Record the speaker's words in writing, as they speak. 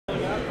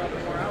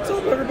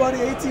up, everybody?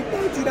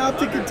 18-19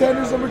 Optic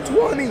Contenders number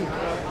 20.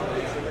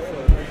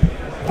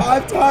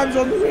 5 times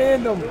on the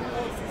random.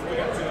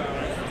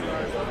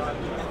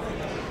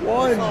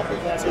 1, 2,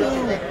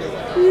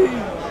 3,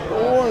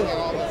 4,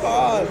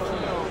 5.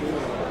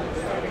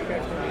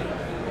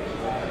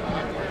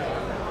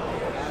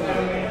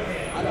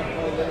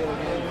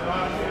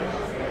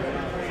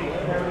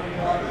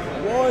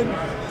 1,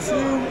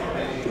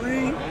 2,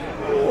 3,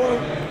 4,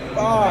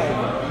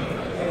 5.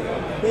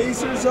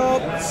 Pacers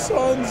up,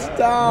 Suns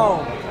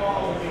down.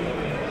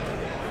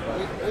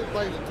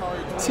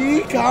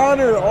 T.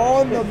 Connor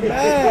on the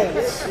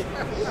Mavs.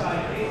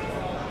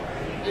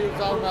 He was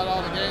talking about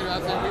all the games. I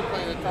said we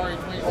played Atari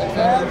 2600.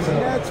 Mavs,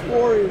 Nets,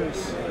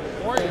 Warriors.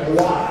 Warriors.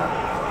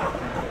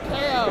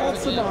 Got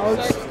some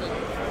outs.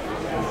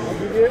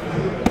 What'd you get?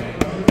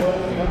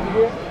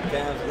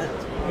 Cavs,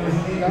 Nets.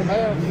 Got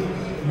Mavs.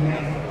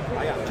 I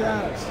got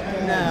Cavs.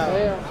 No.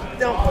 Mavs.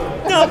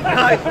 Don't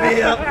hype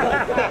me up.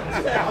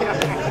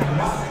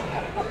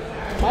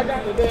 I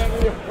got the damn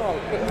real phone.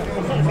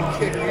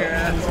 Kick your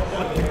ass.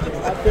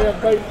 I damn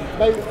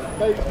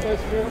base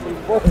messed me up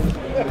before.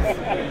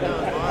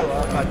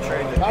 I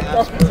traded the I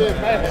thought you said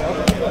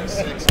Mavs. like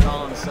 6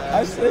 Colin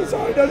Sacks. It's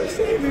hard to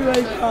understand me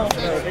right now. I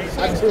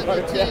was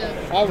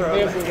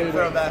messing with it.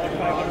 Throw back in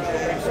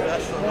the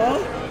special. Huh?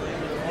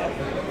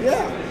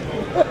 Yeah.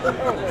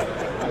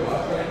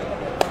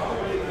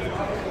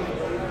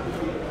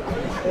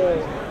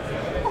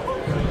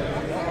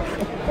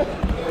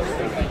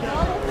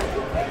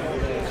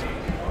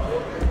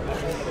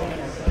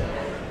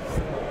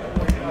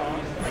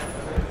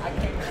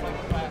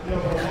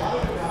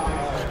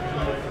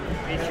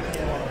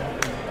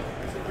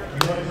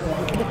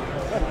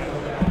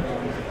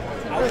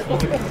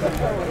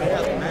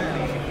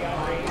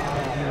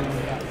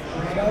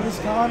 Travis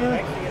Connor.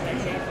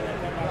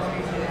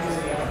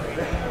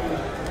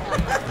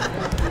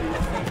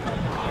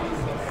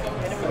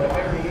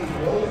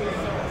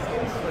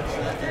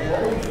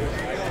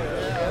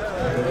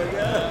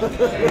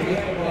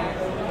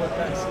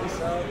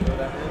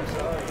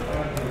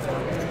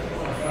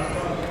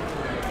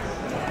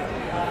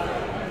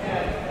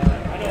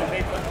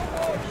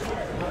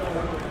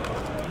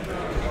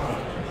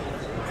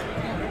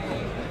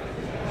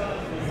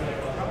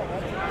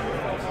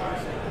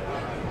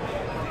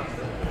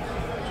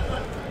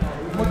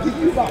 I'm gonna give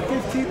you about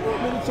 15 more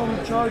minutes on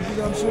the charges.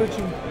 I'm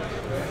switching.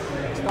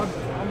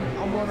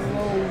 I'm running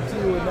low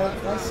too, and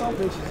that some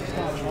bitch is just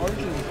not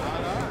charging.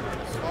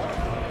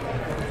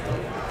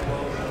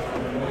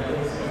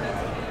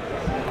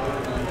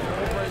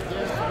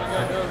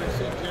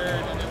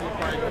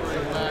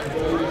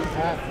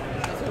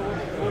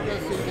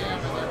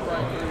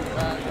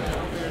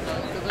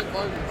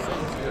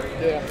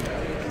 Yeah.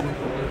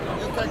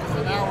 It'll take us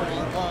an hour to eat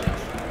lunch.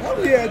 Oh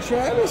yeah,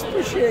 Travis,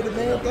 appreciate it,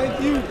 man. Thank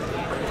you.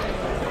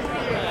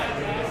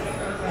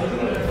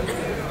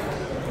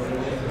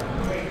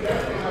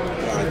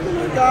 All right, come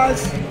on,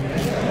 guys. This is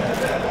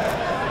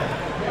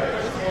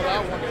what I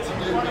wanted to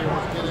do here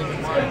was get into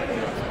mine.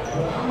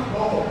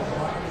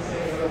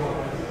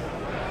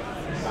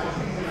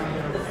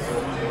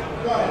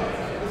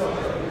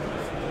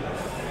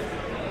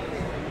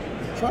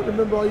 Trying to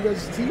remember all you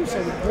guys' teams so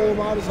I can pull them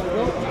out as I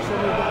go. So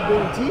many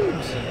goddamn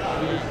teams.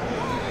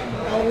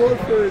 Al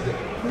Horford,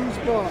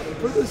 Kuzma,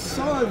 for the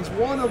Suns,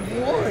 1 of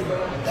 1.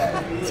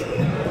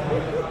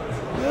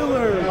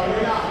 Lillard.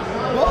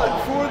 But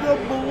for the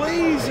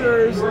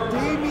Blazers,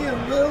 Damian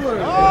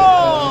Lillard.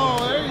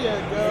 Oh, there you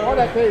go.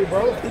 What'd I tell you,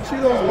 bro? Get you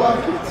those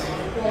buckets.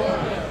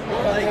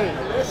 Like,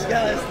 this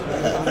guy's the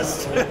best.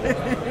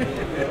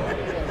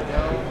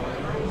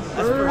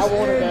 First I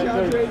wanted and that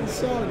too. DeAndre and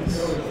Suns.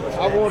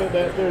 I wanted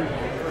that too.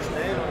 First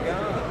name I got.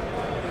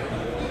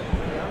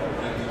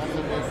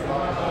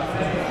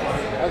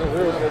 That's a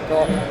real good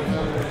call. I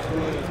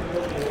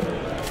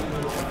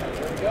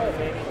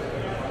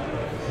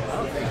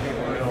don't think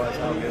people realize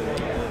how good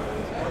he is.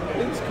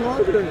 Vince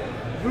Carter,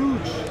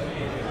 Vooch,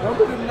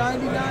 number to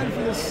 99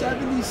 for the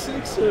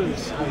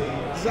 76ers.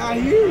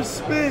 Zahir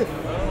Smith.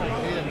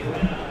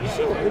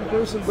 So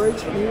in-person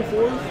breaks from here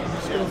forth.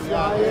 Just gonna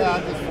fly in. Yeah, I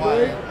just fly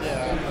it.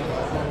 Yeah.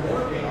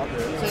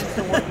 Seems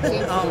to work.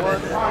 Seems to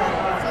work.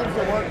 Seems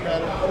to work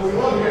better.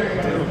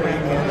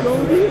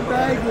 Cody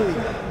Bagley.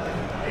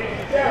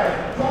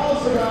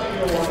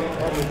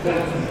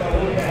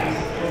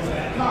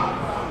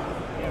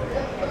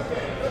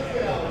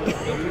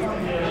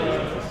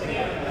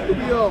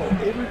 Rubio,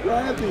 Avery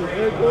Bradley,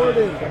 Eric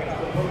Gordon.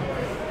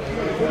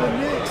 For the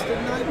Knicks, to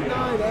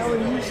 99,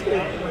 Allen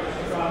Houston.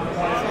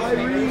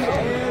 Kyrie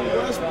and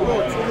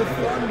Westbrook for the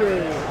Thunder.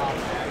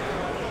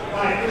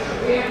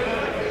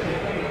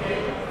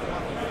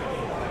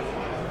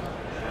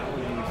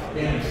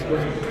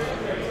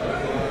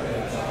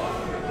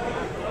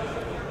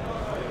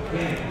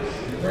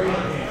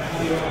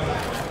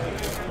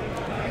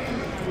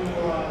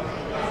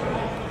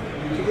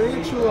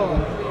 Tarantula,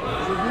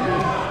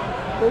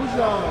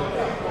 Bojan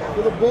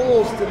for the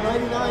Bulls to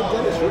 99,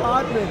 Dennis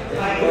Rodman.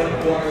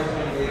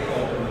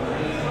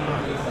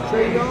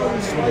 Trey Young,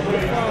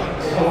 Swiper Fox.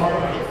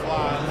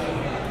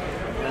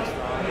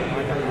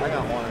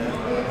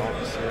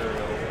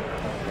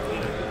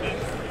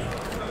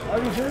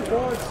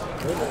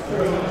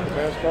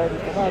 Best card to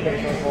come out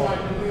there so far.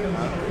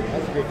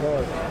 That's a good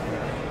card.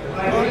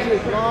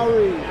 Optic,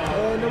 Lowry,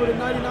 and number to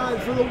 99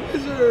 for the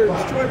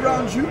Wizards, Troy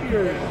Brown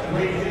Jr.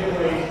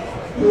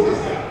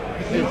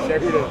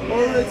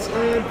 Bullets,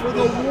 and for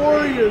the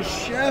Warriors,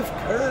 Chef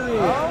Curry.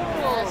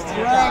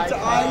 Cracked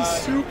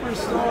ice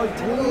superstar,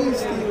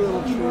 tasty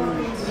little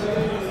treats.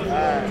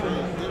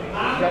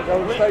 Got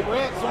Golden State.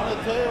 Rex on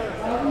the tear.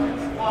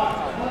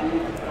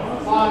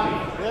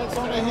 Rex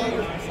on the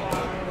heater.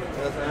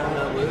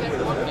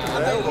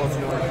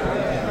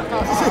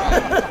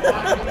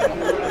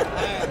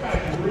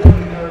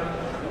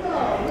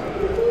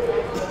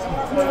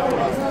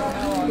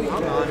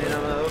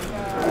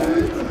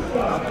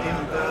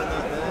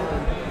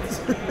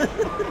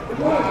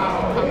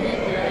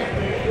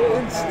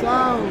 And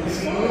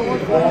Stouts, number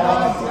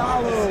 149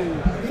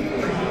 Diallo.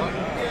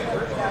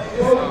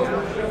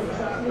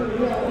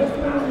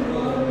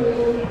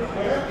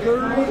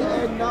 Curry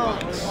and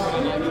Knox.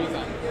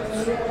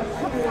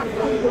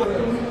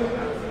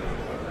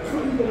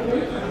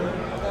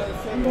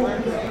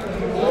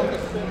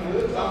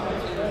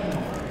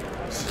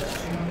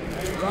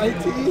 Right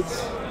teats.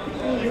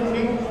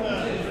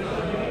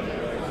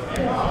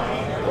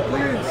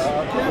 Prince,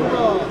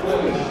 Kemba.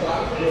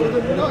 For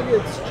the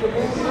Nuggets,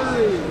 Jamal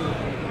Murray.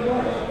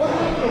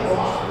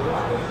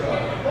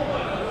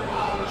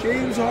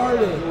 James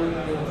Harden.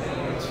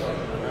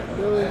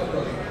 Billy.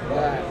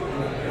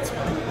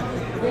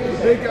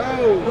 Big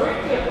O.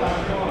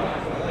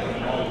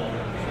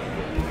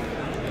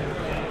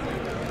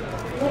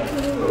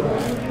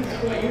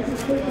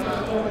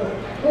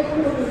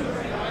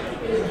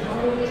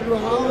 Drew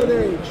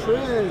Holiday,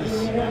 Trez,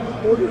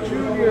 Porter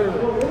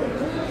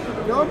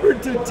Jr. Number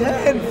to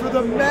 10 for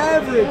the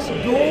Mavericks,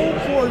 goal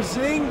for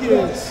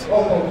Zingis.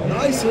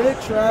 Nice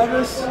hit,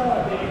 Travis.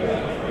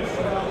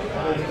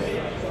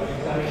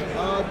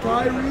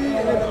 Kyrie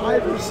and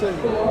Iverson.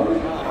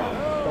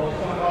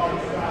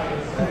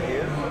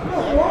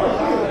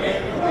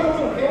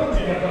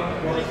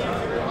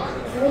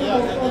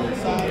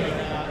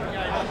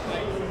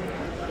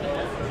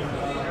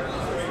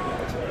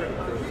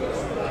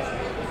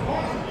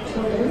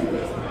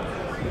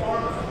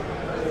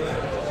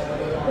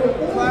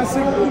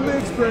 Classic Blue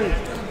Mix break.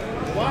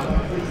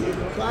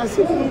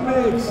 Classic Blue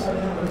Mix.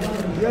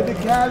 You had the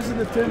Cavs and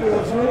the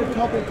Timberwolves. We had a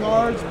couple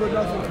cards, but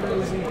nothing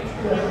crazy.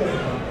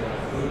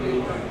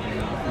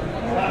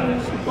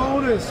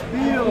 Bonus,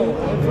 Beal,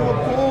 and for the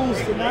Bulls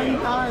to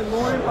 99,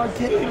 Laurie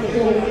Markkanen.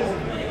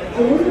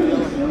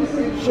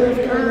 Chef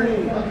Curry,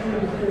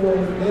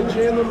 and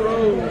Jalen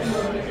Rose.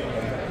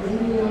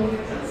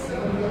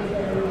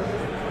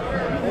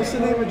 What's the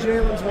name of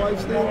Jalen's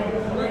wife's name on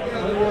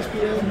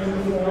ESPN?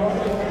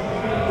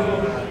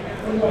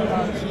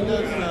 She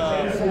does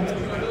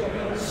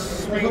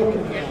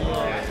Smoking. she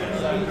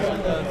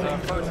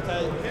does first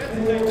take.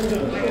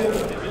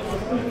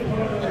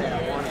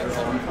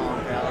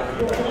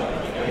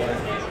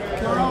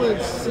 College,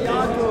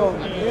 Siakam,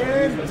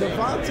 and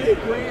Devontae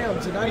Graham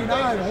to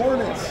 99,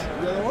 Hornets.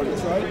 You're the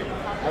Hornets, right?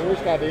 I wish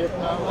I did.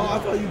 Oh, I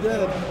thought you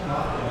did.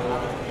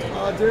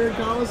 Darren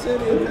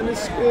Collison and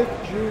Dennis Smith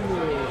Jr.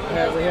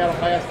 Yeah, we had a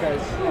last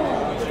case.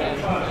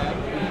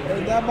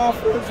 And that, my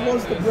friends,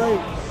 was the break.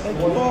 Thank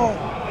you all.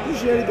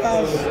 Appreciate it,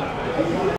 guys.